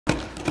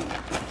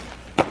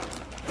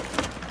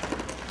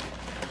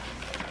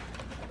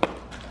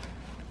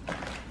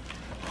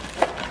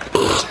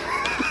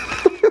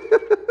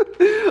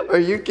Are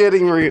you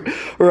kidding me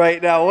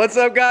right now? What's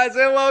up, guys,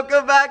 and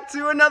welcome back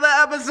to another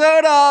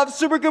episode of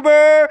Super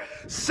Cooper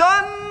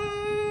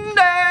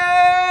Sunday.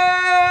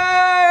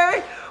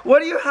 What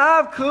do you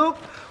have, Coop?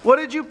 What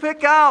did you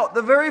pick out?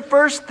 The very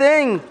first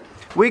thing.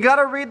 We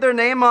gotta read their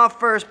name off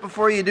first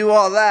before you do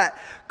all that.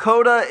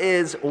 Koda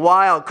is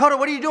wild. Koda,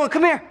 what are you doing?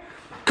 Come here.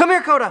 Come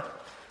here, Koda.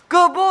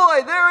 Good boy.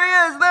 There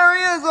he is. There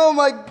he is. Oh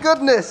my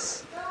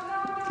goodness.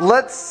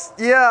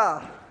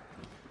 Yeah.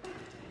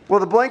 Well,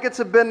 the blankets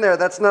have been there.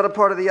 That's not a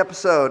part of the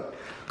episode.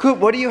 Coop,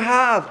 what do you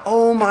have?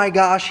 Oh my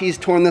gosh, he's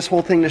torn this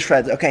whole thing to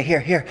shreds. Okay,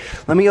 here.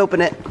 Let me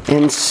open it.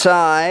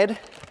 Inside,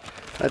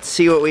 let's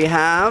see what we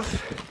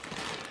have.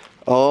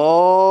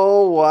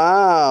 Oh,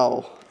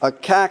 wow. A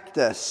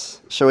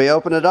cactus. Shall we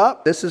open it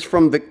up? This is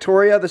from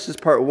Victoria. This is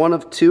part 1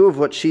 of 2 of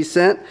what she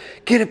sent.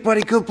 Get it,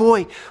 buddy. Good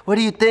boy. What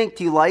do you think?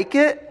 Do you like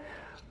it?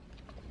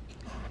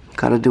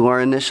 Gotta do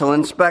our initial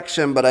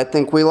inspection, but I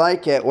think we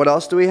like it. What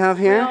else do we have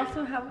here? We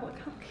also have, look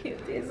how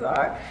cute these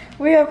are.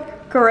 We have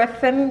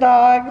Griffin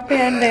dog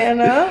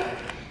bandana,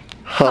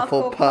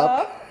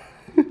 Hufflepuff,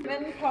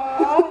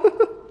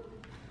 Minpaw,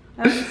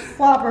 and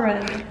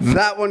Slobberin.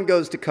 That one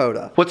goes to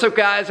Koda. What's up,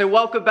 guys, and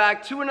welcome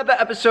back to another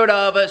episode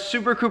of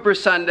Super Cooper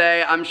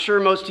Sunday. I'm sure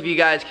most of you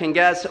guys can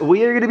guess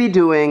we are going to be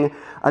doing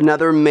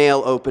another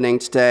mail opening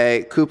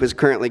today. Coop is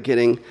currently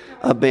getting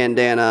a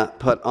bandana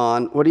put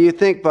on. What do you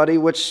think, buddy?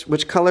 Which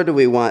color do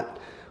we want?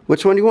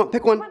 Which one do you want?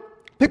 Pick one.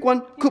 Pick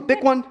one. Coop,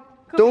 pick one.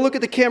 Don't look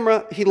at the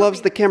camera. He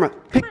loves the camera.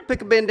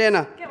 Pick a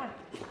bandana. Get one.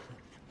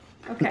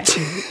 Okay.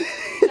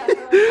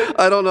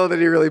 I don't know that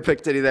he really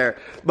picked any there.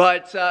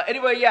 But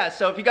anyway, yeah,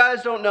 so if you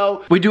guys don't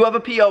know, we do have a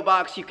P.O.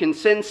 box. You can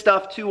send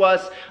stuff to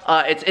us.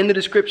 It's in the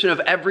description of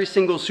every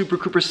single Super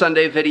Cooper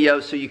Sunday video,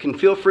 so you can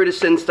feel free to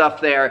send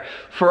stuff there.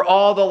 For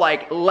all the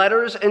like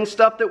letters and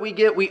stuff that we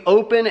get, we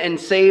open and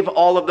save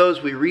all of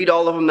those. We read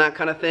all of them, that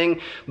kind of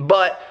thing.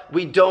 But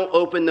we don't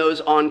open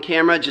those on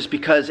camera just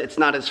because it's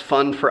not as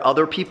fun for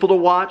other people to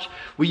watch.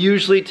 We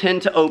usually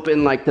tend to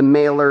open like the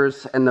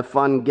mailers and the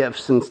fun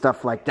gifts and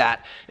stuff like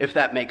that, if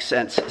that makes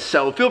sense.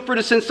 So feel free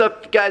to send stuff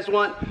if you guys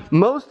want.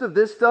 Most of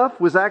this stuff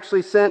was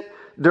actually sent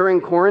during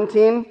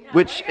quarantine,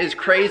 which is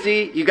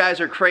crazy. You guys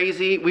are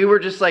crazy. We were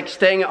just like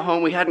staying at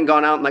home. We hadn't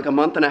gone out in like a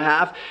month and a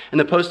half, and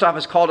the post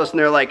office called us and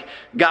they're like,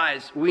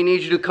 guys, we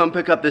need you to come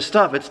pick up this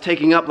stuff. It's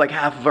taking up like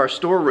half of our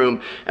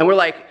storeroom. And we're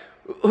like,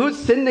 who's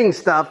sending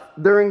stuff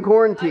during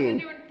quarantine? I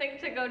didn't even think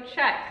to go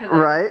check,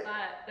 right?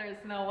 There's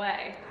no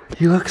way.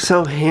 You look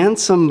so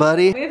handsome,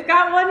 buddy. We've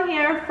got one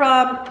here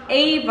from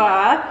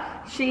Ava.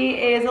 She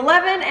is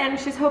 11 and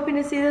she's hoping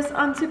to see this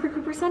on Super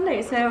Cooper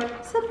Sunday, so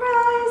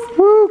surprise!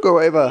 Woo, go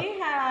Ava. We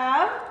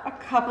have a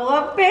couple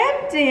of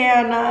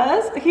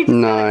bandanas. He's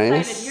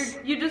nice. So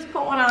excited. You just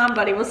put one on,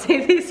 buddy. We'll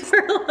save these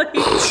for later.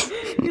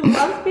 He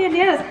loves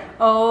bandanas.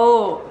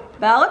 Oh,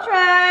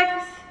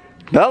 Bellatrix.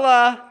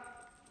 Bella,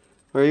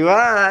 where you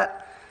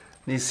at?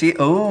 Do you see?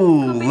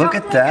 Oh, look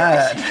at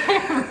that.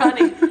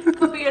 Running.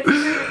 Kobe, it's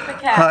the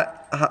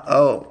cat.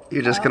 Oh,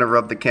 you're just gonna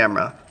rub the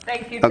camera.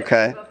 Thank you.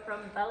 Okay. From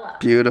Bella.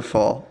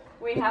 Beautiful.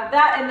 We have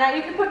that, and that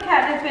you can put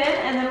catnip in,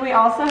 and then we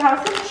also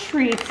have some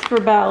treats for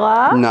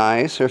Bella.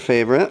 Nice, her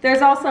favorite.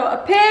 There's also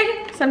a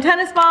pig, some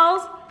tennis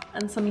balls,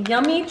 and some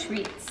yummy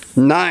treats.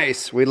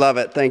 Nice, we love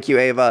it. Thank you,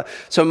 Ava.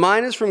 So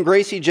mine is from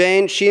Gracie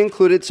Jane. She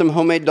included some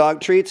homemade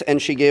dog treats,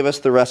 and she gave us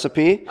the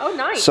recipe. Oh,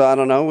 nice. So I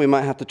don't know, we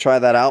might have to try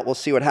that out. We'll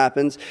see what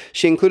happens.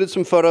 She included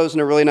some photos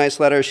and a really nice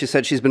letter. She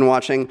said she's been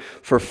watching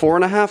for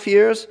 4.5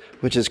 years,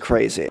 which is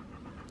crazy.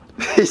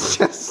 He's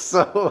just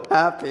so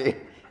happy.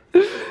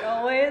 He's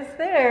always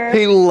there.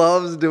 He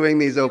loves doing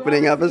these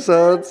opening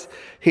episodes.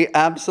 He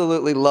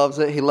absolutely loves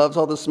it. He loves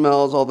all the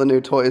smells, all the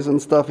new toys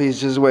and stuff. He's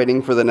just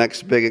waiting for the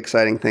next big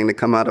exciting thing to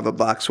come out of a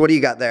box. What do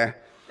you got there?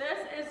 This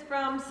is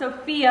from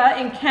Sophia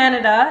in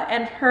Canada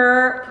and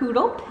her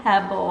poodle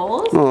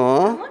Pebbles.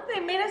 Aww. And look, they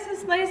made us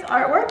this nice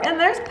artwork, and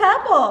there's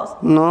Pebbles.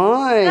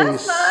 Nice.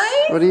 That's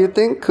nice. What do you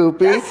think,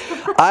 Koopy?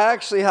 I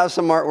actually have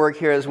some artwork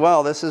here as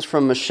well. This is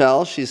from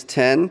Michelle. She's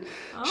 10.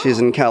 Oh. She's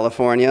in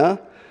California.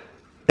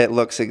 It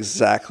looks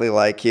exactly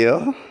like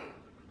you.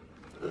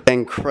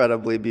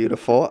 Incredibly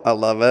beautiful. I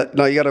love it.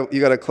 No, you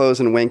gotta close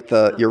and wink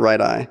your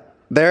right eye.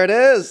 There it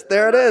is.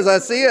 There it is. I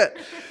see it.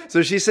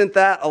 So she sent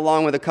that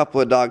along with a couple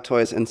of dog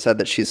toys and said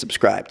that she's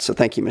subscribed. So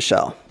thank you,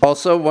 Michelle.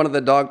 Also, one of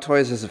the dog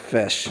toys is a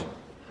fish,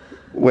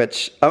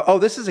 which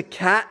this is a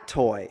cat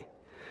toy.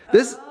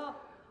 This.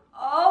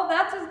 Oh,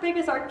 that's as big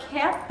as our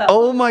cat, though.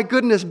 Oh my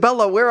goodness,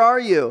 Bella, where are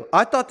you?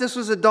 I thought this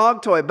was a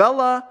dog toy.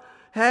 Bella,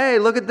 hey,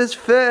 look at this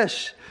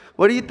fish.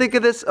 What do you think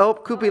of this? Oh,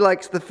 Koopy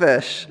likes the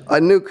fish. I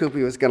knew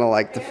Koopy was gonna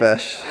like the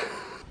fish.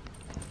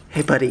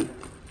 Hey, buddy.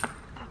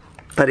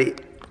 Buddy,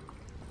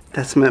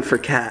 that's meant for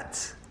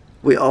cats.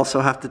 We also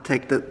have to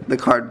take the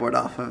cardboard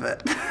off of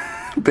it.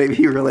 Baby,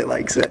 he really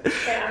likes it.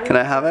 Can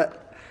I have it?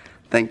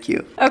 Thank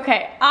you.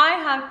 Okay, I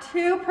have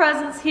 2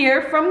 presents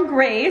here from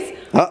Grace.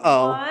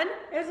 Uh-oh. One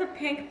is a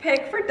pink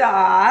pig for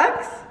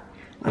dogs.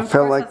 I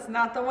feel like that's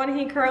not the one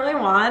he currently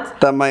wants.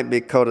 That might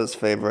be Koda's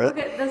favorite.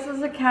 Look at this,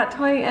 is a cat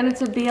toy and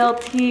it's a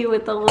BLT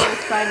with a little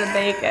side of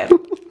bacon.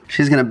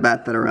 She's gonna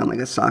bat that around like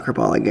a soccer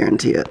ball, I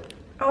guarantee it.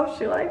 Oh,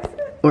 she likes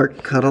it. Or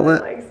cuddle it.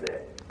 She likes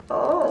it.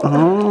 Oh.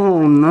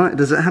 Oh, no.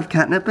 Does it have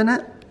catnip in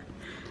it?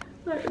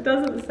 It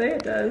doesn't say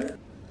it does.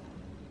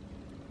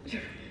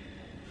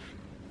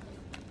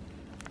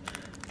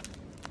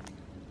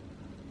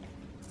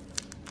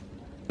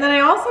 Then I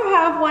also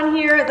have one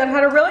here that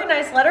had a really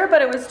nice letter,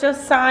 but it was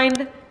just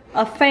signed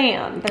a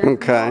fan.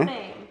 There's no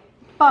name.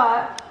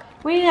 But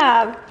we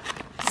have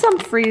some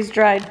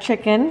freeze-dried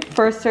chicken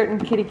for a certain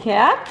kitty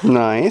cat.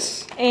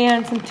 Nice.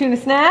 And some tuna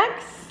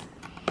snacks.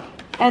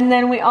 And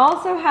then we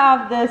also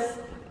have this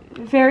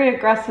very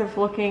aggressive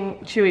looking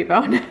chewy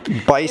bone.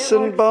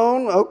 Bison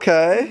bone?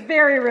 Okay.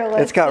 Very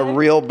realistic. It's got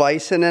real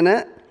bison in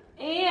it.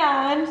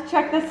 And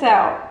check this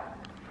out.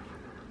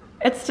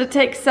 It's to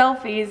take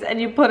selfies and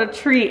you put a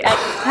treat at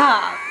the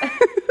top.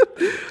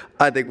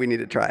 I think we need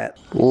to try it.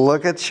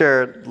 Look at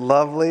your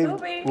lovely,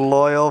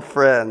 loyal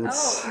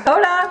friends. Oh,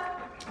 Koda,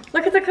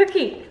 look at the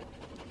cookie.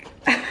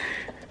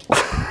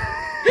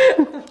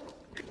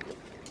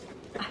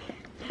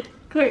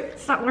 Wait,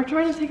 stop, we're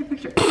trying to take a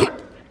picture. No,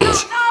 no,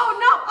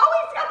 oh,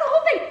 he's got the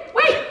whole thing.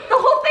 Wait, the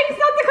whole thing's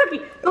not the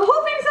cookie. The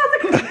whole thing's not the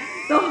cookie.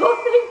 The whole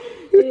thing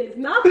is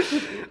not the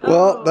cookie.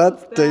 Well,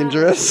 that's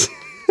dangerous.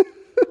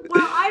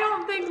 Well, I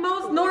don't think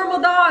most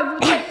normal dogs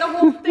would take the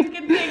whole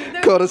stinking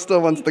thing. Koda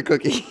still wants the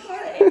cookie.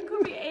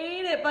 Koda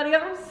ate it, buddy.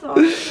 I'm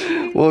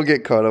sorry. We'll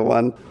get Koda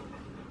one.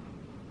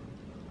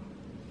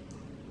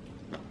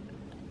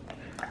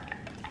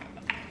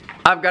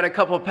 I've got a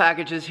couple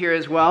packages here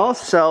as well.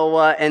 So,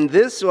 and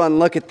this one,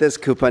 look at this,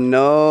 Coop. I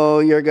know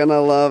you're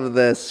gonna love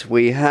this.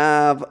 We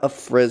have a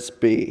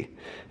Frisbee.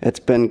 It's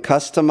been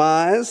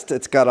customized.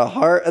 It's got a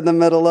heart in the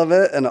middle of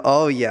it. And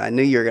oh yeah, I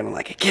knew you were gonna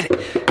like it. Get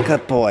it.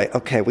 Good boy.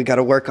 Okay, we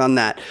gotta work on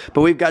that. But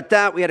we've got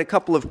that. We had a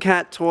couple of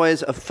cat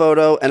toys, a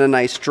photo, and a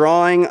nice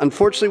drawing.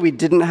 Unfortunately, we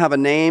didn't have a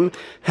name.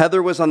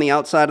 Heather was on the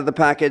outside of the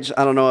package.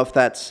 I don't know if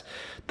that's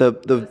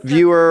the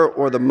viewer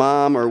or the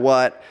mom or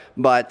what.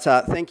 But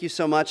thank you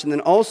so much. And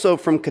then also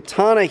from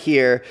Katana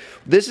here,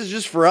 this is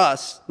just for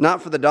us,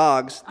 not for the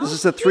dogs. This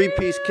is a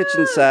 3-piece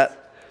kitchen set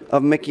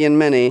of Mickey and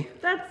Minnie.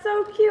 That's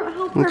so cute.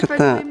 How perfect.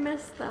 I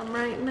miss them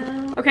right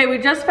now. Okay, we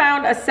just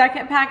found a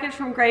second package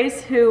from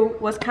Grace, who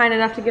was kind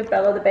enough to give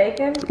Bella the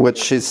bacon. Which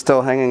she's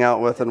still hanging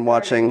out with and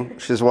watching.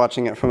 She's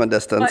watching it from a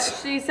distance. But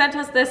she sent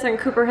us this and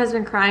Cooper has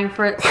been crying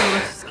for it, so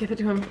let's just give it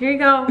to him. Here you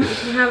go. You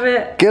can have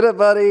it. Get it,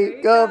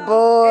 buddy. Good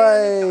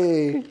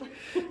boy.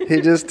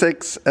 He just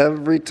takes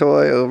every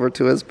toy over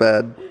to his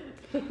bed.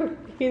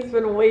 He's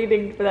been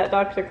waiting for that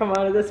dog to come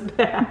out of this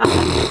bag.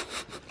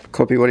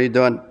 Kopi, what are you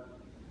doing?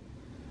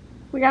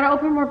 We gotta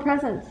open more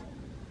presents.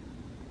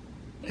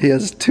 He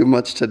has too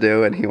much to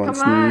do and he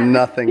wants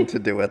nothing to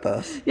do with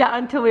us. Yeah,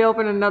 until we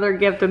open another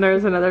gift and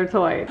there's another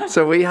toy.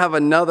 So we have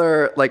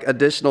another like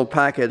additional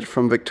package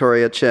from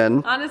Victoria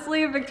Chin.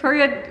 Honestly,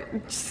 Victoria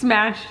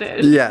smashed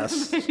it.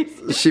 Yes,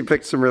 she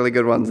picked some really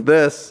good ones.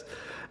 This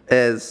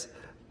is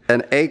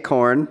an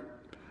acorn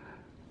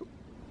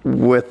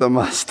with a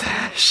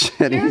mustache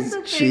and he's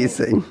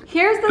cheesing.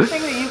 Here's the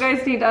thing that you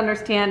guys need to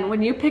understand.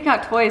 When you pick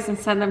out toys and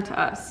send them to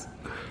us,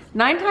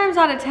 9 times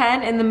out of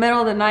 10 in the middle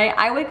of the night,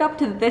 I wake up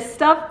to this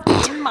stuff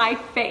in my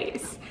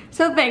face.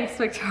 So thanks,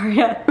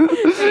 Victoria.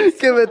 Thanks.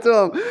 Give it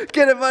to him.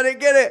 Get it, buddy,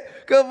 get it.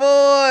 Good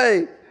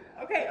boy.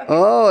 Okay.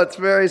 Oh, it's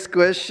very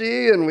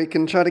squishy and we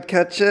can try to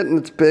catch it and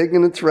it's big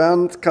and it's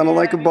round. It's kind of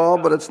like a ball,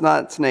 but it's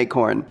not. It's an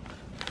acorn.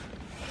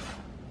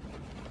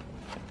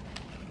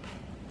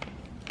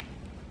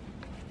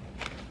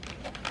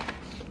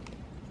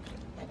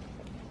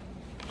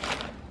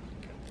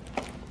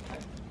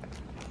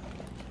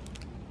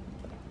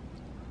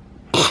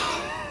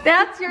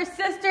 That's your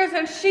sister's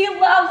and she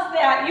loves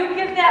that. You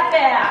give that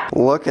back.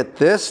 Look at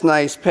this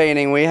nice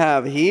painting we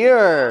have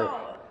here.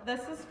 Oh,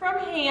 this is from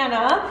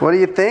Hannah. What do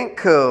you think,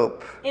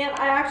 Coop? And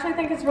I actually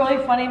think it's really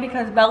funny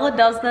because Bella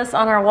does this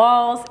on our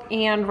walls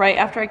and right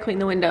after I clean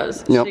the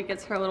windows. Yep. She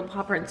gets her little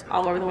paw prints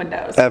all over the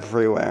windows.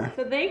 Everywhere.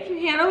 So thank you,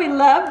 Hannah. We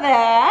love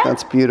that.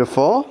 That's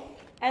beautiful.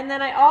 And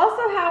then I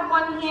also have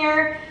one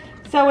here.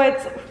 So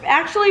it's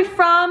actually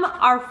from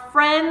our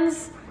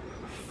friend's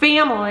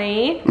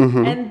family,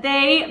 and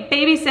they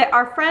babysit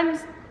our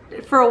friends.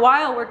 For a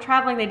while were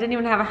traveling, they didn't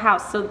even have a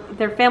house, so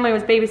their family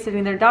was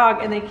babysitting their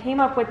dog and they came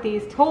up with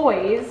these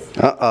toys.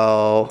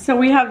 Uh-oh. So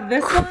we have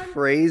this one.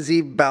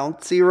 Crazy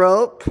bouncy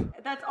rope.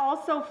 That's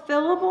also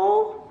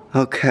fillable.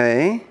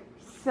 Okay.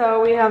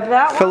 So we have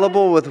that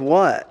fillable one. With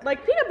what?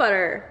 Like peanut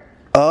butter.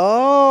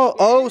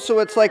 Oh, so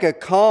it's like a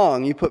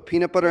Kong. You put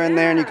peanut butter in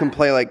there and you can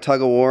play like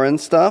tug of war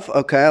and stuff.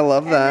 Okay, I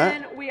love that.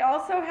 And then we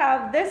also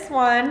have this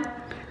one,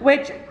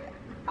 which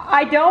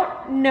I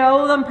don't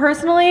know them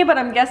personally, but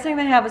I'm guessing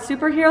they have a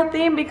superhero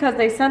theme because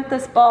they sent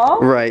this ball.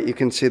 Right, you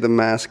can see the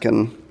mask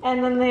and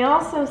then they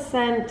also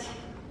sent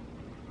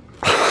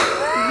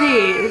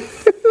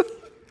these,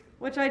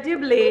 which I do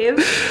believe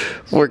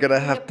we're gonna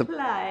have to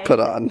put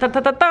on. Da, da,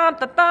 da, da,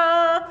 da,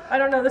 da. I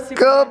don't know the superhero.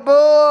 Good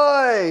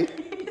boy!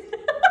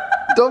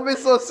 Don't be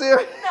so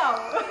serious.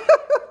 No.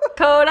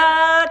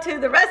 Koda to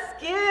the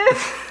rescue.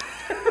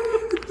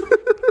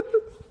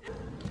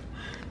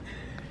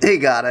 He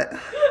got it.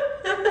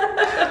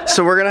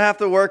 So we're gonna have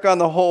to work on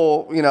the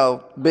whole, you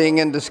know, being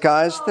in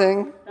disguise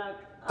thing.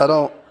 I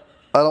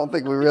don't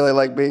think we really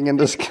like being in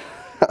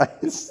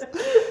disguise.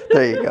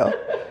 There you go.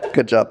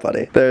 Good job,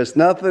 buddy. There's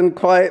nothing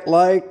quite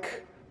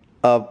like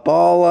a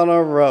ball on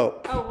a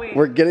rope. Oh, wait.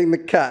 We're getting the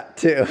cat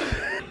too.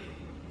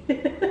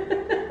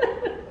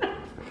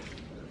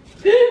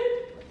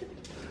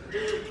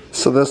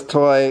 So this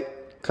toy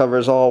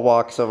covers all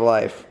walks of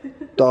life.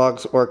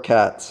 Dogs or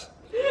cats.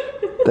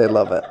 They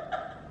love it.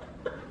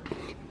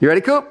 You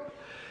ready, Coop?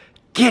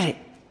 Get it.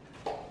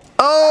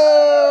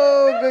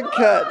 Oh, good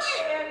catch.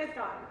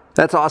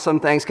 That's awesome.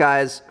 Thanks,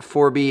 guys.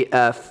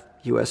 4BF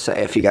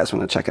USA, if you guys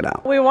want to check it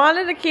out. We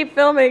wanted to keep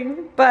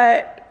filming,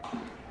 but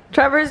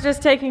Trevor's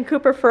just taking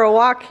Cooper for a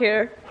walk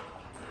here.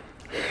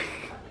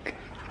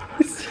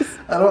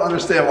 I don't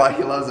understand why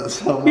he loves it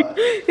so much.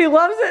 He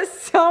loves it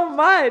so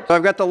much.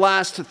 I've got the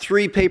last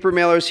 3 paper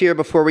mailers here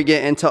before we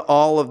get into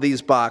all of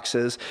these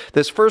boxes.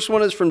 This first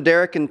one is from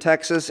Derek in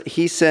Texas.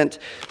 He sent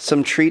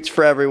some treats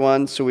for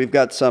everyone. So we've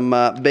got some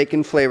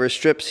bacon flavor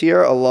strips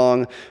here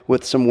along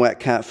with some wet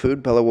cat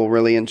food. Bella will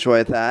really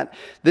enjoy that.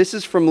 This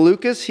is from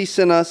Lucas. He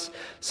sent us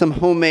some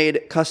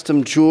homemade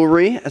custom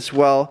jewelry as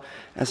well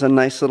as a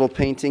nice little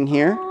painting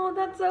here. Oh,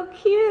 that's so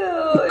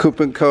cute. Coop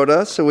and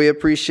Koda, so we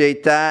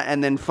appreciate that.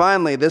 And then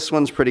finally, this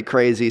one's pretty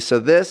crazy. So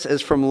this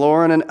is from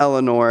Lauren and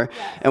Eleanor,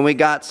 and we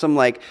got some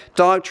like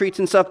dog treats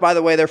and stuff. By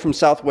the way, they're from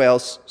South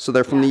Wales, so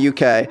they're from the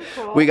UK.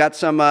 Cool. We got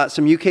some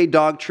UK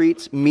dog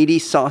treats, meaty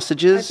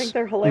sausages. I think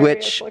they're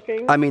hilarious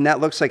looking. I mean, that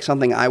looks like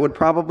something I would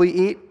probably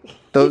eat.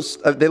 Those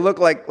they look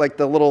like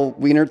the little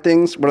wiener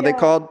things. What are they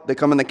called? They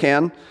come in the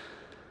can.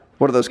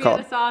 What are those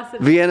called?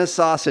 Sausages. Vienna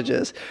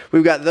sausages.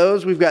 We've got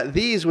those. We've got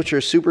these, which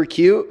are super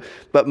cute.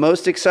 But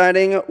most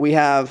exciting, we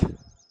have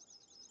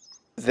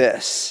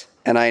this.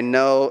 And I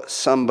know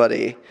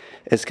somebody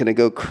is going to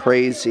go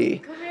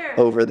crazy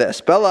over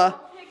this.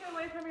 Bella. Don't take it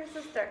away from your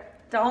sister.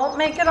 Don't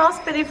make it all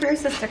spitty for your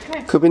sister. Come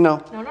here. Could be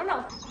no. No, no,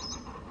 no.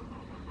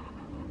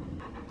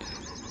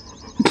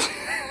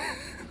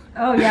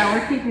 Oh yeah,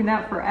 we're keeping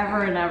that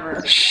forever and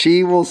ever.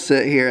 She will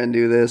sit here and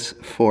do this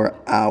for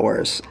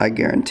hours. I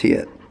guarantee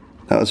it.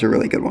 That was a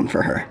really good one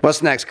for her.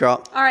 What's next,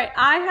 girl? All right,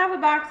 I have a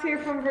box here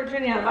from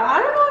Virginia, but I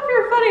don't know if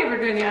you're funny,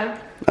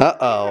 Virginia.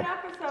 Uh-oh.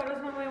 That episode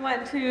is when we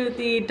went to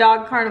the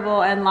dog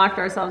carnival and locked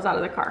ourselves out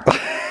of the car.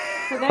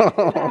 So thanks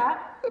for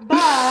that.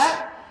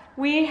 But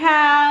we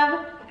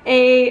have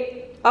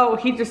a, oh,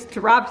 he just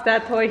dropped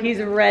that toy.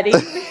 He's ready. We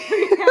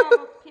have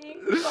a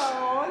pink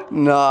phone.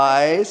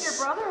 Nice.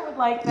 Your brother would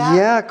like that.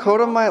 Yeah,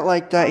 Koda might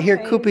like that. Here,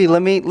 Koopy,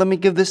 let me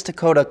give this to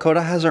Koda.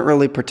 Koda hasn't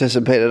really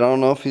participated. I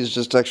don't know if he's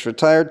just extra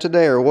tired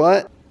today or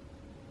what.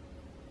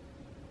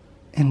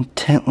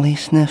 Intently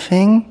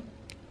sniffing.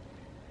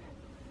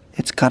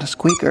 It's got a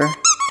squeaker.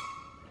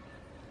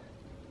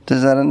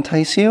 Does that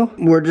entice you?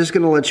 We're just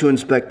gonna let you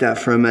inspect that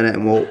for a minute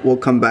and we'll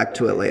come back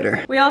to it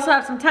later. We also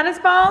have some tennis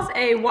balls,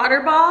 a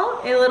water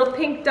ball, a little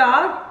pink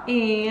dog,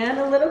 and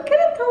a little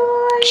kitten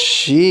toy.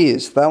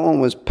 Jeez, that one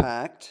was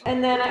packed.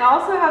 And then I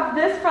also have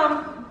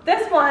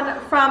this one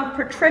from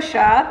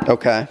Patricia.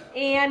 Okay.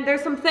 And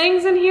there's some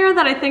things in here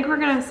that I think we're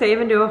gonna save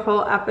and do a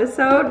whole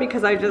episode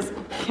because I just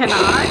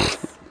cannot.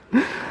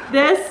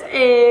 This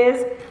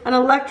is an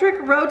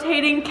electric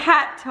rotating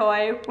cat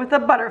toy with a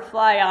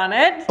butterfly on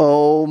it.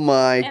 Oh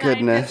my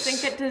goodness. I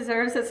just think it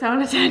deserves its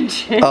own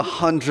attention.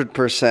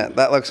 100%.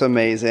 That looks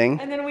amazing.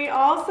 And then we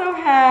also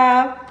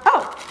have,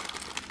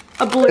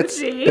 a blue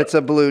Jeep. It's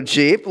a blue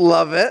Jeep.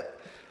 Love it.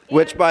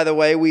 Which, by the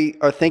way, we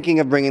are thinking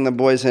of bringing the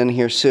boys in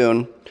here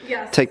soon.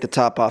 Yes. Take the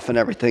top off and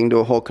everything, do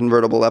a whole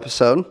convertible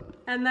episode.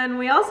 And then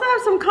we also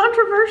have some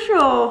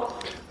controversial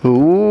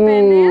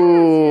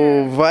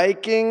Ooh,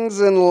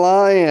 Vikings and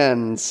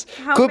Lions.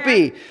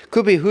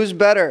 Koopy, who's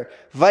better?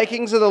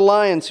 Vikings or the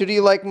Lions? Who do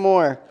you like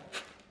more?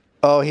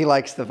 Oh, he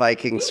likes the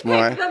Vikings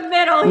more. The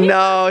middle.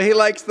 No, he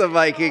likes the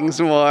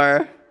Vikings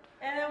more.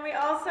 And then we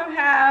also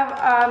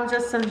have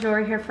just some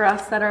jewelry here for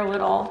us that are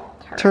little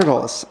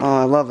turtles. Oh,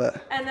 I love it.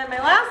 And then my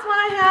last one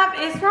I have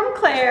is from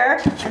Claire,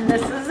 and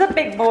this is a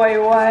big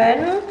boy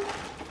one.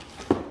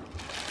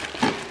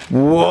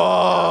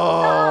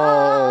 Whoa!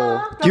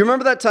 Do you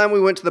remember that time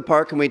we went to the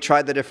park and we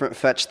tried the different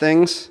fetch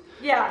things?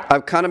 Yeah.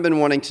 I've kind of been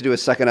wanting to do a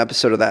second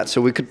episode of that, so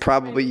we could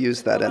probably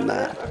use that in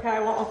that. Okay, I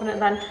won't open it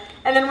then.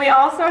 And then we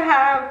also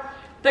have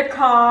the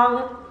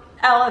Kong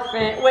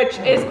elephant, which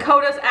is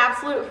Koda's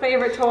absolute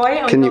favorite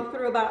toy. And we go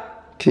through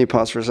about... Can you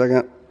pause for a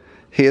second?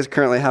 He is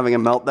currently having a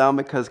meltdown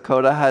because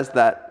Koda has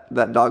that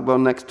dog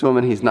bone next to him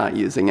and he's not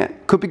using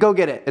it. Koopy, go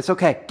get it. It's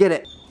okay. Get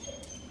it.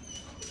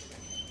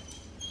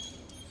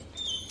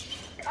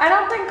 I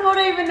don't think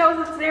Koda even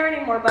knows it's there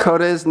anymore. But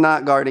Koda is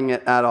not guarding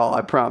it at all,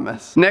 I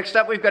promise. Next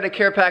up, we've got a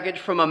care package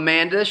from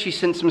Amanda. She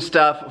sent some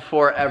stuff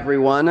for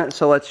everyone.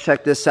 So let's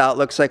check this out.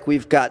 Looks like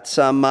we've got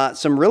some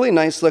really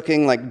nice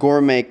looking like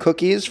gourmet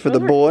cookies for the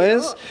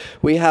boys. Cute.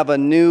 We have a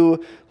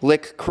new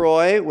Lick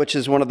Croy, which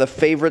is one of the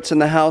favorites in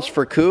the house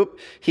for Coop.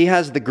 He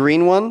has the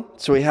green one,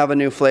 so we have a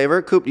new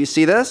flavor. Coop, do you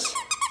see this?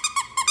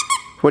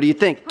 What do you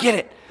think? Get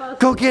it.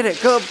 Go get it.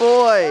 Good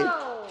boy.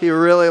 He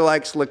really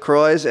likes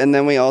LaCroix. And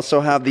then we also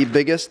have the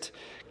biggest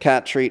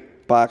cat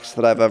treat box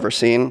that I've ever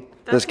seen.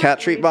 This cat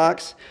treat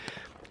box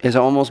is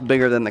almost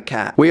bigger than the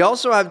cat. We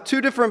also have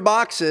 2 different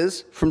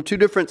boxes from 2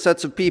 different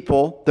sets of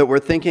people that were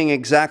thinking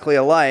exactly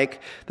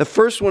alike. The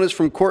first one is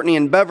from Courtney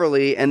and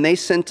Beverly, and they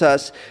sent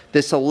us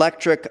this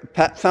electric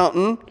pet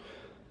fountain.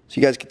 So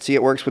you guys can see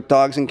it works with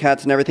dogs and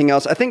cats and everything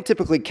else. I think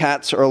typically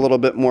cats are a little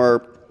bit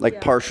more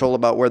partial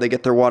about where they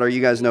get their water. You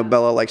guys know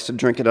Bella likes to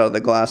drink it out of the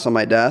glass on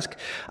my desk.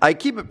 I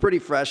keep it pretty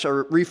fresh. I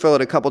refill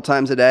it a couple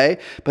times a day,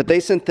 but they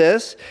sent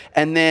this,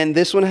 and then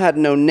this one had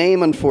no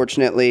name,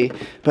 unfortunately,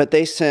 but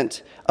they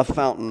sent a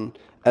fountain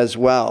as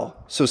well.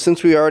 So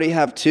since we already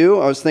have 2,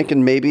 I was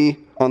thinking maybe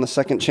on the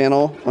second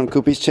channel, on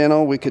Koopy's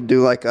channel, we could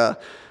do like a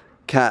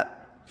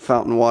cat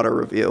fountain water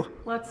review.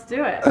 Let's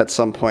do it. At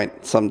some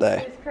point,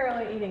 someday. She's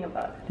currently eating a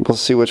bug. We'll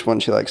see which one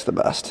she likes the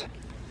best.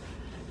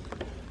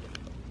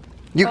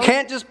 You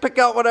can't just pick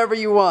out whatever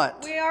you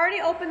want. We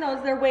already opened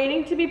those. They're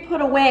waiting to be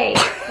put away.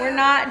 We're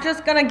not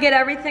just gonna get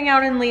everything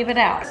out and leave it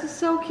out. This is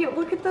so cute.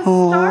 Look at the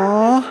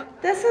star.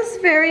 This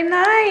is very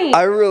nice.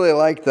 I really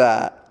like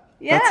that.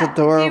 Yeah. That's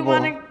adorable. Do you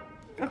wanna,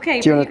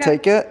 okay. Do you want to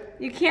take it?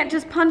 You can't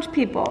just punch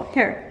people.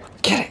 Here.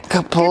 Get it.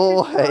 Good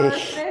boy.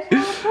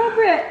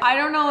 I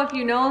don't know if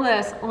you know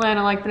this,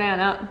 Lana like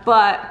banana,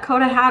 but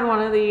Koda had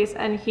one of these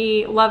and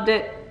he loved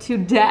it to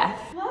death.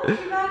 Look,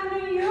 you got a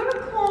new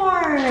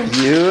unicorn.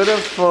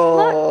 Beautiful.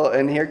 Look.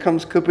 And here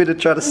comes Koopy to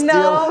try to steal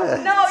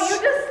it. No, you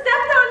just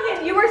stepped on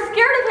him. You were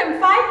scared of him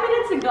 5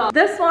 minutes ago.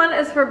 This one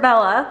is for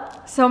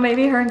Bella, so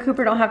maybe her and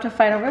Cooper don't have to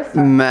fight over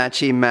stuff.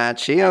 Matchy,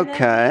 matchy,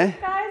 okay.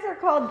 These guys are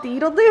called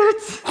Deedle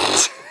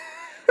Dudes.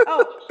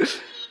 Oh.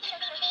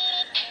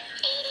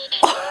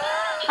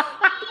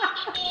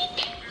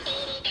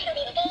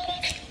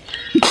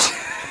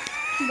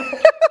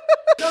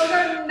 Those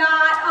are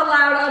not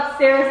allowed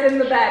upstairs in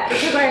the bed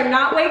because I am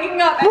not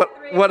waking up at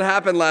 3. What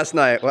happened last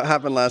night? What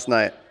happened last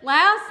night?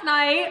 Last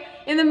night,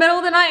 in the middle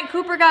of the night,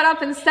 Cooper got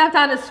up and stepped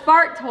on his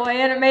fart toy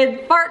and it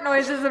made fart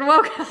noises and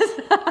woke us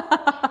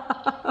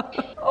up.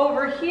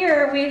 Over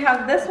here, we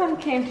have this one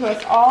came to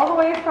us all the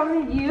way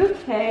from the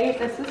UK.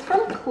 This is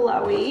from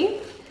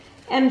Chloe.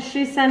 And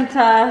she sent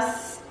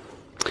us...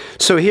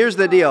 So here's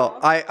the deal.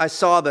 I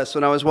saw this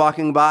when I was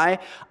walking by.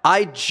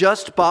 I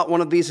just bought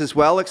one of these as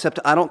well, except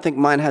I don't think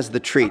mine has the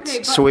treats.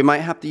 Okay, so we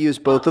might have to use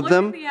both of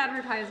them. Look at the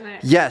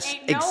advertisement. Yes,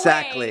 Ain't no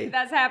exactly. way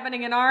that's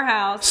happening in our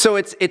house. So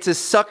it's a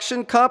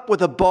suction cup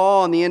with a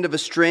ball on the end of a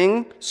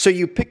string. So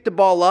you pick the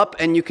ball up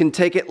and you can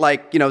take it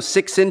like,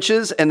 6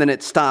 inches and then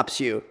it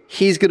stops you.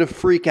 He's gonna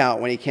freak out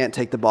when he can't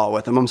take the ball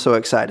with him. I'm so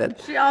excited.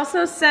 She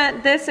also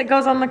sent this. It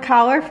goes on the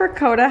collar for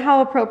Koda.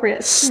 How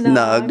appropriate.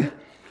 Snug.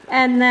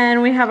 And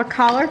then we have a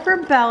collar for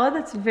Bella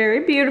that's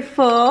very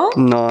beautiful.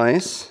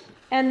 Nice.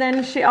 And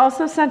then she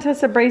also sent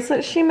us a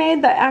bracelet she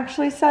made that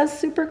actually says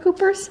Super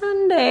Cooper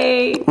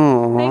Sunday.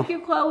 Aww. Thank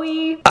you,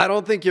 Chloe. I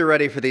don't think you're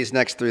ready for these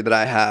next 3 that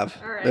I have.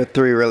 All right. They're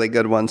 3 really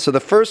good ones. So the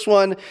first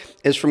one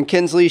is from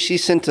Kinsley. She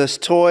sent us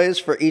toys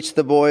for each of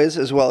the boys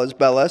as well as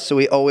Bella. So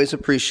we always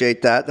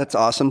appreciate that. That's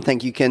awesome.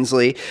 Thank you,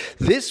 Kinsley.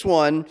 This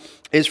one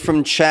is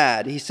from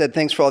Chad. He said,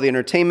 thanks for all the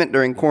entertainment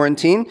during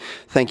quarantine.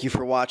 Thank you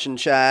for watching,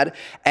 Chad.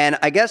 And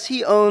I guess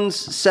he owns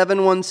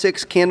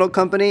 716 Candle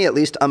Company, at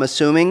least I'm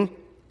assuming.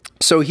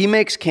 So he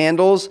makes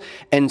candles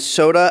and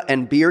soda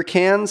and beer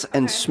cans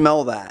and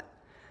smell that.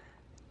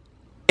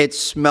 It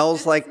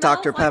smells like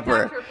Dr.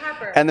 Pepper.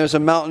 And there's a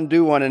Mountain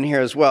Dew one in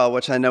here as well,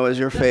 which I know is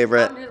your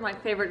favorite. Mountain Dew is my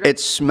favorite.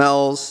 It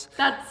smells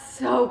That's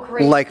so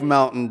crazy. like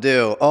Mountain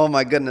Dew. Oh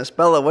my goodness.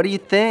 Bella, what do you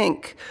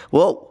think?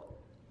 Whoa.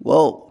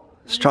 Whoa.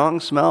 Strong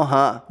smell,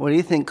 huh? What do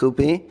you think,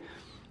 Koopy?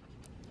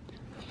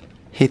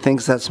 He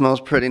thinks that smells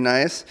pretty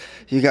nice.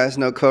 You guys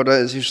know Koda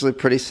is usually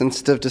pretty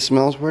sensitive to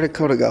smells. Where did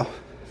Koda go?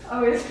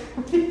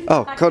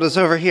 Oh, Koda's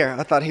over here.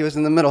 I thought he was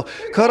in the middle.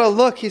 Koda,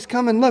 look, he's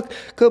coming. Look,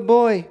 good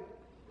boy.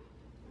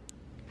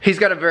 He's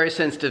got a very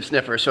sensitive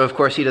sniffer, so of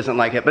course he doesn't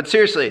like it. But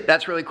seriously,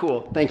 that's really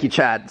cool. Thank you,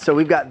 Chad. So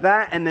we've got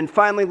that, and then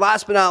finally,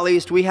 last but not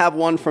least, we have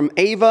one from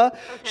Ava.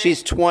 Okay.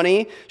 She's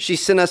 20. She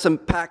sent us a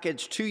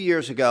package 2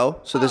 years ago,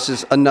 so this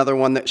is another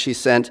one that she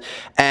sent.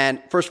 And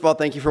first of all,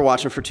 thank you for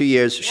watching for 2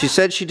 years. Yeah. She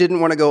said she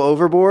didn't want to go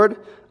overboard.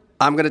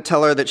 I'm going to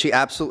tell her that she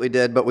absolutely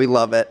did, but we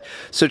love it.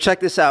 So check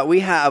this out.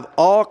 We have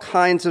all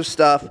kinds of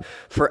stuff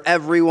for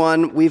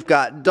everyone. We've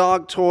got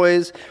dog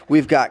toys.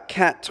 We've got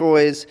cat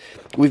toys.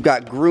 We've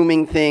got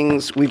grooming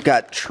things. We've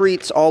got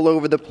treats all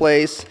over the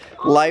place.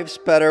 Life's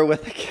better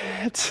with the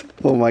cats.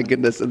 Oh my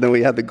goodness. And then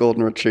we have the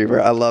golden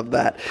retriever. I love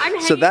that.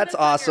 So that's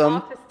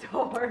awesome.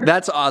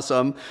 That's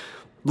awesome.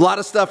 A lot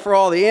of stuff for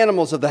all the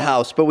animals of the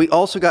house, but we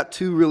also got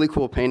 2 really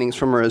cool paintings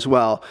from her as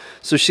well.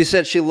 So she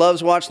said she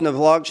loves watching the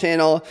vlog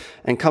channel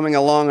and coming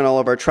along on all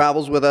of our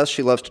travels with us.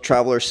 She loves to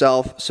travel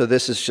herself, so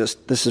this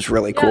is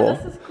really cool.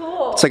 This is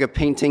cool. It's like a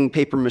painting,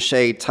 paper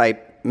mache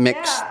type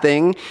mix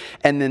thing.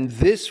 And then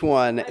this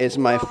one is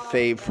my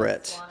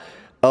favorite.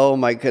 Oh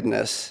my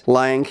goodness.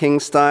 Lion King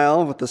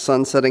style with the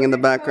sun setting in the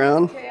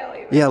background.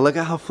 Yeah, look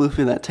at how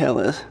floofy that tail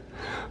is.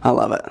 I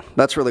love it.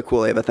 That's really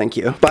cool, Ava. Thank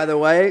you. By the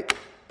way,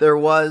 there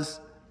was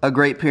a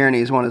Great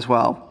Pyrenees one as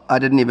well. I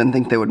didn't even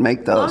think they would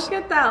make those. Look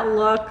at that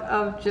look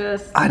of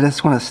just... I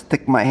just want to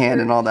stick my hand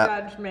in all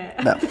that,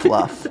 that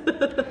fluff.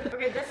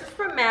 Okay, this is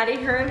from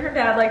Maddie. Her and her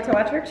dad like to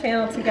watch her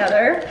channel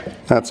together.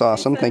 That's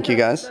awesome. Thank you,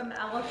 guys. Some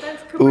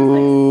elephants.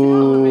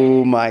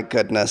 Ooh, my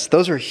goodness.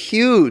 Those are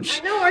huge.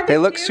 I know, aren't they they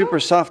look cute?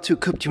 super soft too.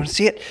 Coop, do you want to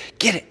see it?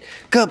 Get it.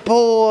 Good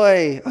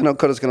boy. I know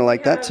Koda's going to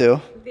like that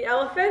too. The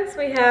elephants,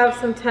 we have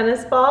some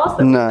tennis balls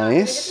that we're not gonna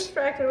get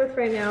distracted with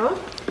right now.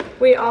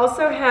 We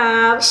also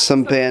have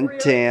some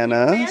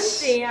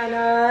bandanas. Really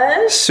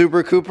bandanas.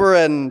 Super Cooper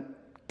and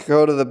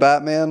Koda the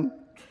Batman.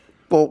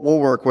 We'll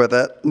work with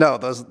it. No,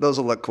 those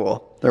will look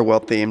cool. They're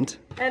well themed.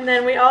 And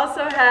then we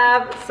also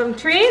have some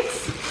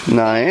treats.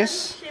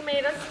 Nice. She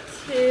made us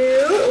 2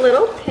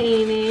 little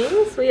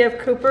paintings. We have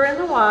Cooper in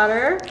the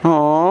water.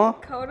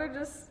 Aww. Koda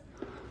just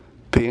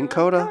being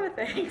Koda.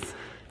 Thanks.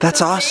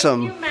 That's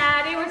awesome. Thank you,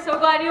 Maddie. We're so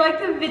glad you like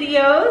the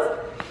videos.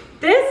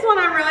 This one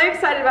I'm really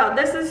excited about.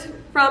 This is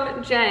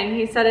from Jang.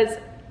 He said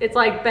it's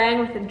like bang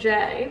with a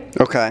J.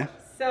 Okay.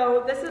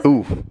 So this is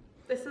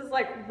this is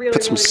like really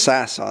put some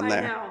sass on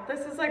there. I know.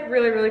 This is like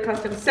really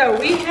custom. So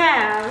we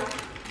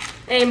have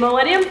a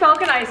Millennium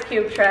Falcon ice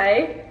cube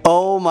tray.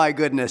 Oh my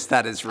goodness,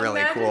 that is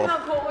really Imagine cool. how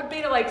cool it would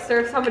be to like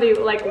serve somebody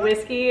like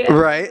whiskey.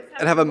 Right,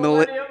 and have a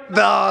Millennium.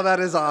 Oh, that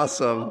is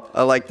awesome.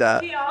 I like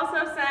that. He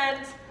also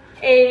sent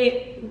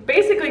a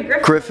basically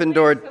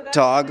Gryffindor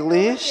dog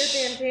leash.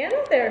 Here's the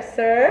bandana there,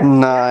 sir.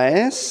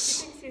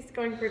 Nice. He thinks he's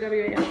going for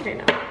WASK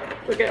now.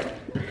 Look at him.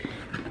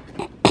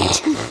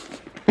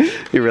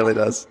 He really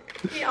does.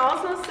 He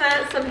also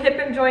sent some hip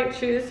and joint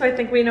shoes, so I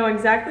think we know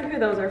exactly who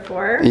those are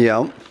for.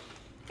 Yep.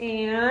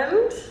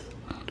 And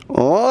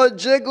oh,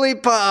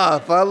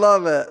 Jigglypuff! I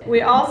love it.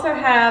 We also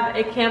have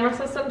a camera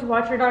system to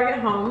watch your dog at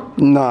home.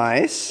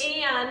 Nice.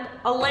 And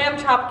a lamb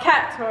chop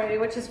cat toy,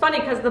 which is funny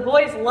because the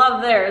boys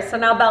love theirs, so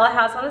now Bella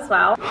has one as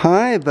well.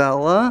 Hi,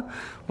 Bella.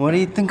 What do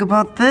you think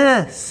about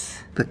this?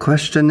 The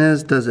question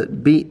is, does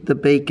it beat the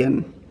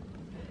bacon?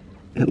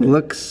 It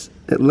looks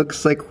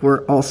like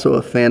we're also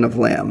a fan of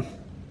lamb.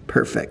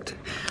 Perfect.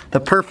 The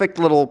perfect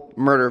little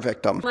murder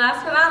victim.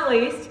 Last but not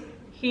least,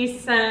 he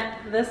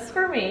sent this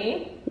for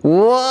me.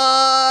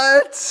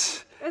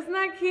 What? Isn't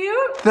that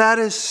cute? That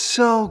is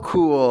so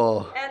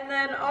cool. And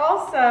then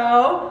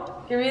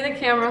also, give me the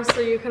camera so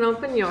you can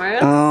open yours.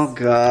 Oh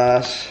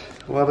gosh.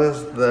 What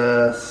is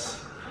this?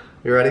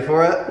 You ready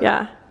for it?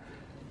 Yeah.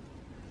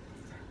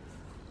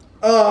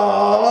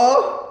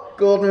 Oh,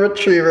 golden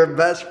retriever,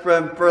 best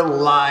friend for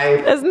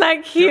life. Isn't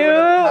that cute?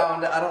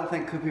 Pound it. I don't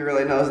think Koopy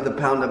really knows to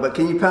pound it, but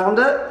can you pound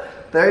it?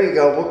 There you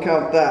go, we'll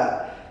count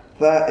that.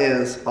 That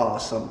is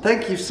awesome.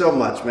 Thank you so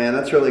much, man.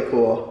 That's really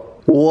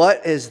cool.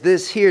 What is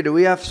this here? Do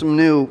we have some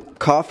new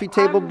coffee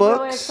table books?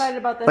 I'm really excited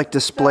about this. Like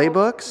display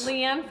books?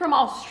 Leanne from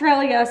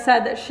Australia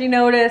said that she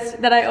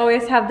noticed that I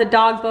always have the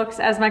dog books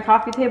as my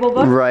coffee table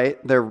books. Right,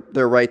 they're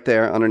right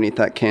there underneath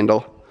that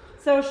candle.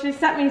 So she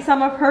sent me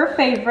some of her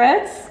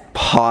favorites.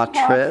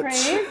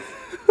 Portraits.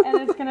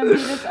 And it's gonna be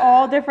just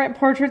all different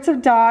portraits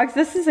of dogs.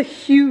 This is a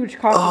huge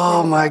coffee table.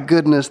 Oh my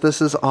goodness,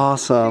 this is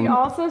awesome. She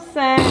also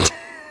sent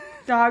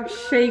dog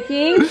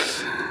shaking.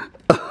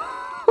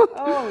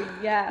 Oh,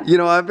 yeah. You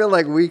know, I feel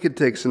like we could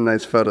take some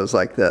nice photos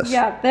like this.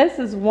 Yeah, this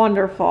is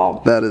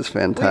wonderful. That is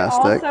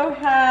fantastic. We also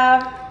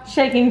have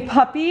shaking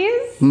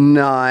puppies.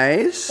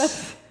 Nice.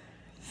 That's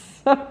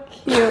so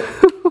cute.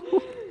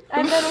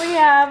 And then we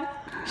have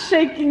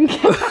shaking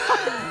cats.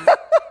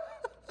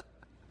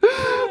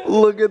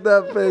 Look at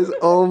that face.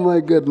 Oh my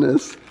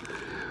goodness.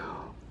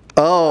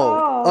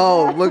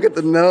 Oh, look at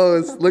the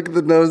nose. Look at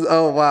the nose.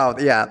 Oh, wow.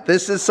 Yeah,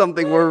 this is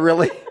something we're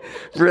really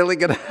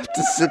gonna have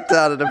to sit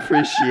down and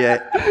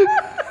appreciate. And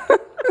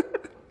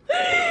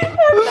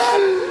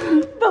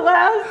then the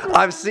last one.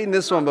 I've seen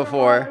this one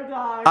before.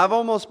 I've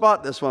almost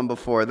bought this one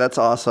before. That's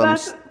awesome.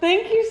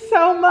 Thank you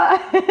so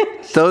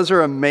much. Those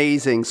are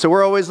amazing. So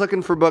we're always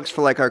looking for books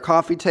for like our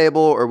coffee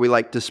table, or we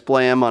like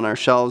display them on our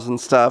shelves and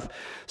stuff.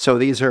 So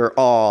these are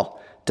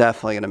all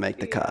definitely gonna make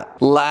the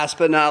cut. Last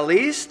but not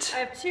least, I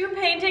have 2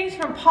 paintings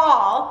from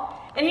Paul,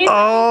 and he's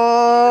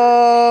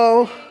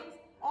oh,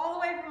 all the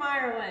way from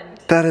Ireland.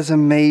 that is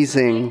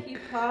amazing. Thank you,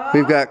 Paul.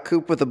 We've got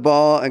Coop with a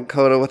ball and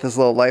Koda with his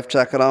little life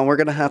jacket on. We're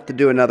gonna have to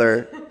do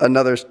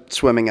another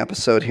swimming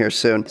episode here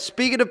soon.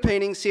 Speaking of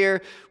paintings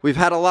here, we've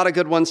had a lot of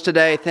good ones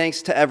today.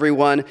 Thanks to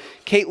everyone.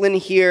 Caitlin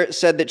here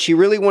said that she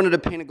really wanted to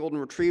paint a golden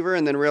retriever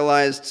and then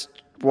realized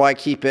why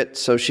keep it,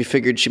 so she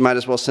figured she might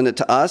as well send it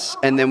to us.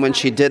 And then when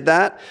she did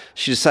that,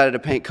 she decided to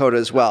paint Koda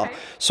as well. Okay.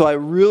 So I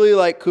really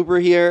like Cooper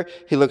here.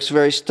 He looks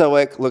very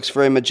stoic, looks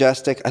very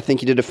majestic. I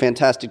think he did a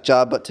fantastic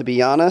job, but to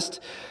be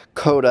honest,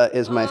 Koda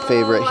is my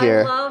favorite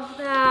here. I love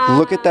that.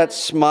 Look at that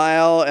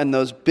smile and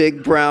those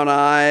big brown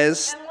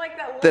eyes and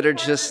like that are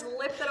just...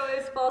 lip that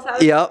always falls out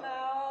of his mouth.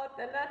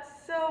 And that's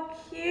so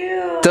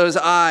cute. Those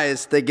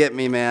eyes, they get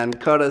me, man.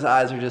 Koda's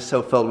eyes are just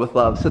so filled with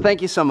love. So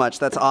thank you so much.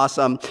 That's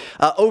awesome.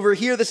 Over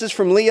here, this is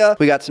from Leah.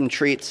 We got some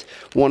treats.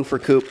 One for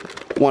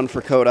Coop, one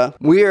for Koda.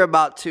 We are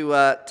about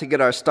to get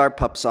our Star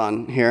Pups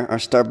on here. Our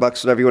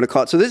Starbucks, whatever you want to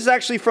call it. So this is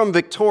actually from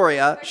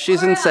Victoria.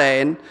 She's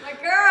insane. My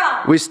girl.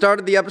 We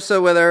started the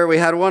episode with her. We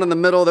had one in the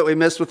middle that we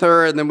missed with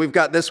her, and then we've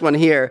got this one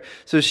here.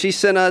 So she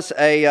sent us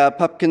a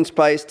pumpkin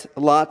spiced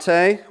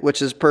latte,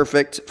 which is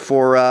perfect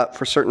for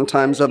certain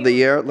times of the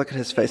year. Look at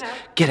his face.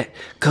 Get it.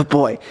 Good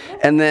boy.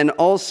 And then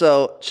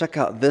also, check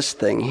out this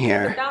thing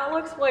here. That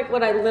looks like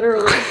what I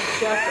literally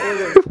just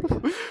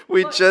ordered.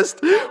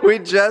 We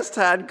just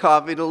had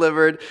coffee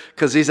delivered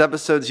because these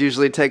episodes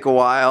usually take a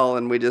while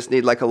and we just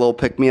need like a little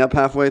pick-me-up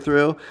halfway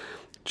through.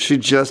 She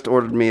just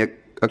ordered me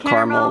a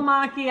caramel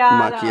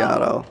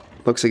macchiato.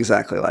 Looks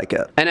exactly like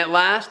it. And at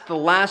last, the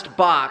last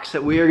box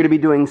that we are going to be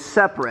doing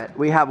separate.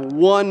 We have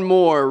one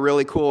more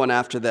really cool one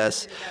after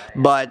this.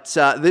 But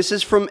this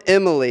is from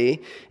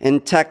Emily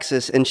in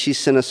Texas, and she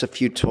sent us a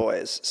few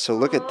toys. So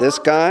look at this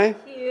guy.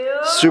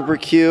 Cute. Super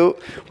cute.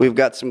 We've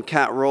got some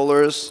cat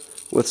rollers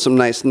with some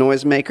nice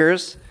noise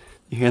makers.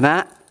 You hear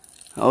that?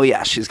 Oh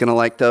yeah, she's going to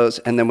like those.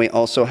 And then we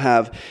also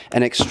have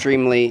an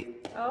extremely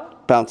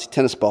bouncy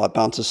tennis ball. It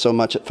bounces so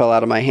much it fell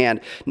out of my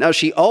hand. Now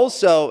she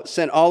also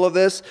sent all of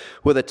this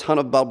with a ton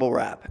of bubble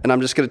wrap. And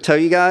I'm just going to tell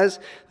you guys,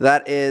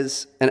 that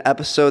is an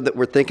episode that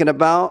we're thinking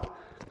about.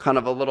 Kind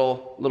of a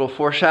little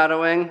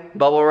foreshadowing.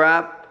 Bubble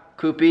wrap,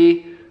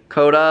 Koopy,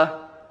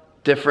 Koda,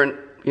 different,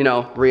 you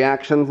know,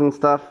 reactions and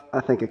stuff.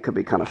 I think it could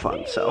be kind of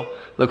fun. So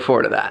look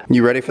forward to that.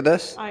 You ready for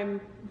this?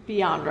 I'm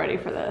beyond ready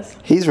for this.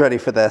 He's ready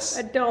for this.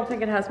 I don't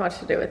think it has much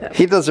to do with it.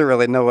 He doesn't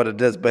really know what it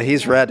is, but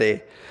he's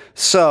ready.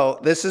 So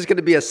this is going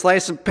to be a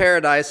slice of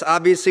paradise.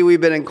 Obviously,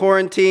 we've been in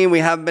quarantine. We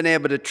haven't been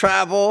able to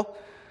travel.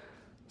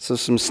 So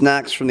some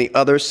snacks from the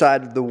other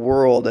side of the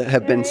world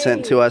have been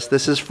sent to us.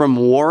 This is from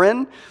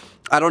Warren.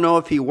 I don't know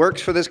if he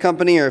works for this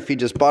company or if he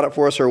just bought it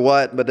for us or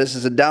what, but this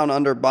is a Down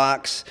Under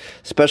box.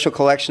 Special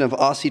collection of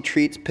Aussie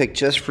treats picked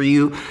just for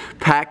you,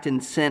 packed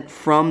and sent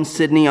from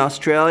Sydney,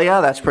 Australia.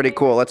 That's pretty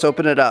cool. Let's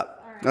open it up.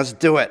 Let's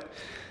do it.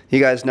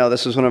 You guys know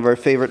this was one of our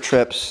favorite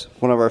trips,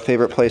 one of our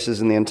favorite places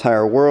in the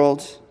entire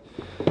world.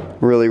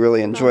 Really,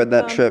 really enjoyed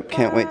that trip.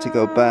 Can't wait to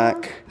go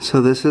back.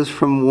 So this is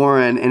from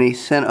Warren, and he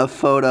sent a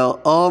photo.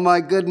 Oh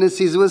my goodness,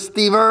 he's with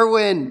Steve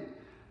Irwin.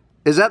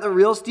 Is that the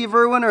real Steve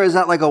Irwin, or is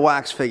that like a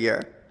wax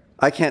figure?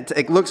 I can't,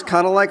 it looks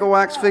kind of like a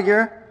wax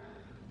figure,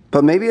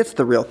 but maybe it's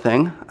the real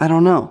thing. I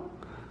don't know.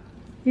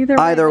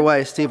 Either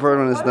way, Steve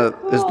Irwin is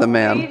the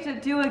man. Way to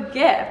do a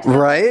gift.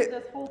 Right?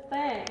 This whole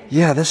thing.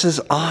 Yeah, this is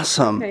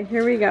awesome. Okay,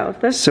 here we go.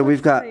 So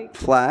we've got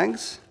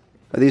flags.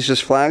 Are these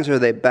just flags, or are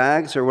they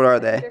bags, or what are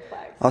they? They're flags.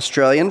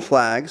 Australian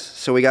flags.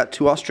 So we got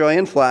 2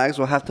 Australian flags.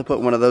 We'll have to put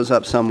one of those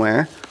up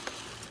somewhere.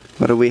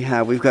 What do we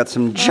have? We've got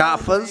some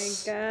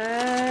Jaffas. Oh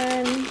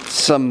my God.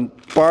 Some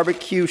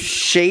barbecue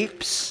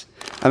shapes.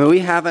 I mean, we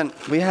haven't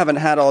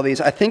had all these.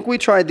 I think we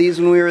tried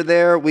these when we were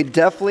there. We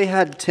definitely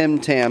had Tim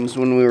Tams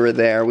when we were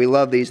there. We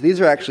love these.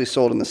 These are actually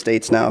sold in the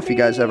States now if you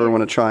guys ever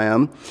want to try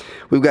them.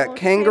 We've got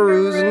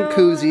kangaroos and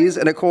koozies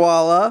and a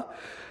koala.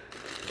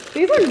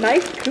 These are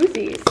nice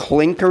koozies.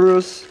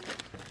 Clinkaroos.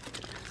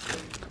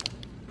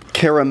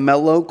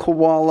 Caramello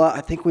koala.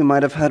 I think we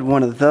might have had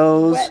one of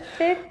those.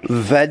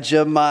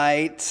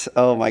 Vegemite.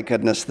 Oh my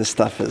goodness, this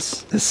stuff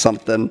is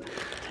something.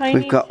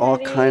 We've got all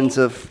kinds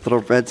of little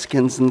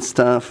redskins and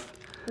stuff.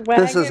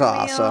 This is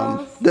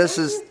awesome. This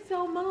is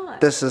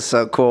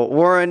so cool.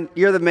 Warren,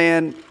 you're the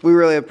man. We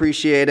really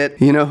appreciate it.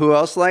 You know who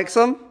else likes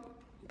them?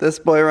 This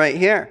boy right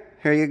here.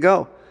 Here you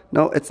go.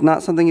 No, it's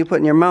not something you put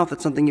in your mouth.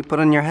 It's something you put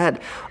on your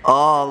head.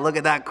 Oh, look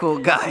at that cool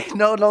guy.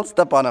 No, don't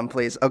step on him,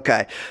 please.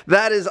 Okay,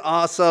 that is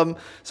awesome.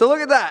 So look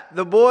at that.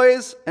 The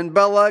boys and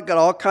Bella got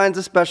all kinds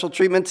of special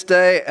treatment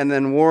today, and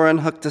then Warren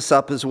hooked us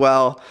up as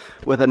well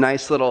with a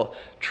nice little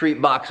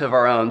treat box of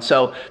our own.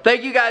 So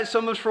thank you guys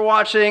so much for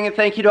watching, and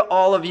thank you to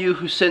all of you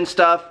who send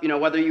stuff, you know,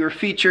 whether you were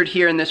featured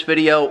here in this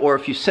video or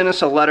if you sent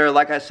us a letter.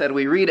 Like I said,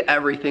 we read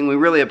everything. We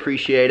really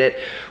appreciate it.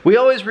 We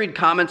always read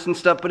comments and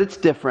stuff, but it's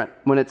different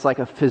when it's like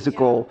a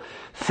physical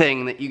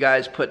thing that you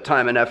guys put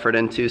time and effort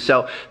into.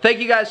 So thank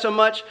you guys so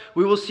much.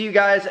 We will see you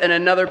guys in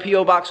another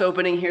P.O. Box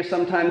opening here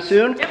sometime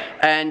soon.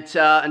 And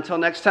until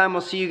next time,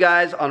 we'll see you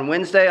guys on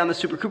Wednesday on the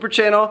Super Cooper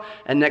channel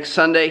and next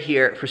Sunday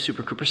here for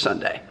Super Cooper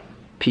Sunday.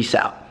 Peace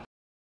out.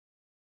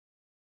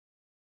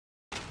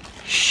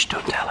 Shh,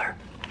 don't tell her.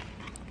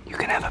 You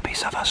can have a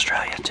piece of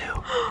Australia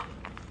too.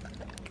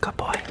 Good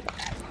boy.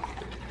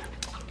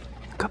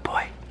 Good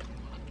boy.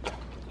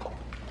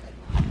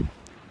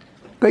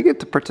 They get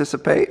to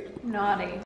participate. Naughty.